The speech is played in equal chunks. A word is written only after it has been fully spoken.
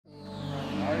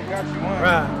got you one.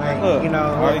 Right, like, look, you know.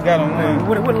 all you got on one.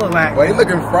 What it look like? Well, he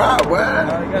looking fried,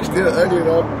 boy. Still ugly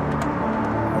though.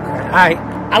 Okay. Alright,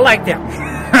 I like that.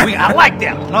 I like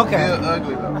that one. Okay. Still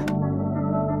ugly though.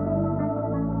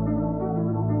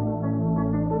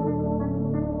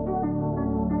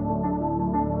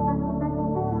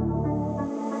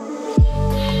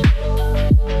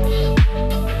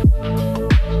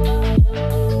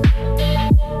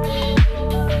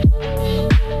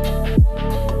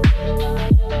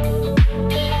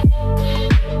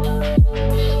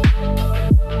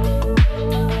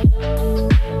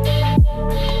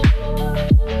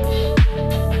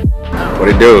 What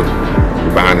it do?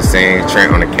 We behind the scenes, Trent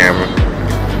on the camera.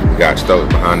 We got Stokes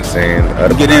behind the scenes.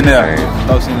 The Get in there.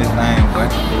 Stokes in his name, boy.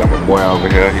 We got my boy over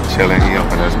here. He chilling. He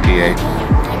helping us PA.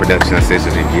 Production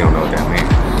assistant. If you don't know what that means.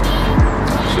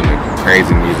 Shooting a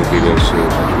crazy music video shoot.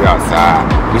 We outside.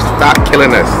 We stop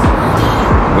killing us.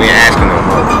 We ain't asking no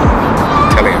more.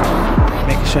 Telling him.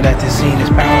 Making sure that this scene is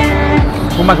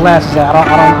powerful. Where my glasses at?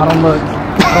 I don't look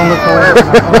correct.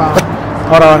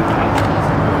 Hold on.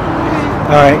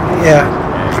 Alright, yeah.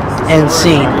 And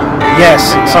scene.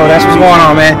 Yes, so that's what's going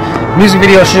on, man. Music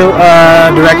video shoot,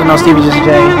 directed on Stevie Just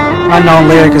J. Unknown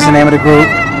Lyric is the name of the group.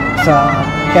 So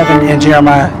Kevin and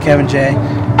Jeremiah, Kevin J.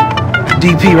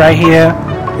 DP right here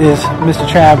is Mr.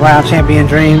 Trav Brown, Champion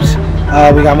Dreams.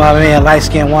 We got my man Light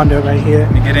Skin Wonder right here.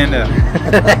 Get in there.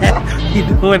 he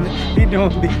doing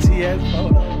BTS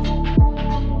photos.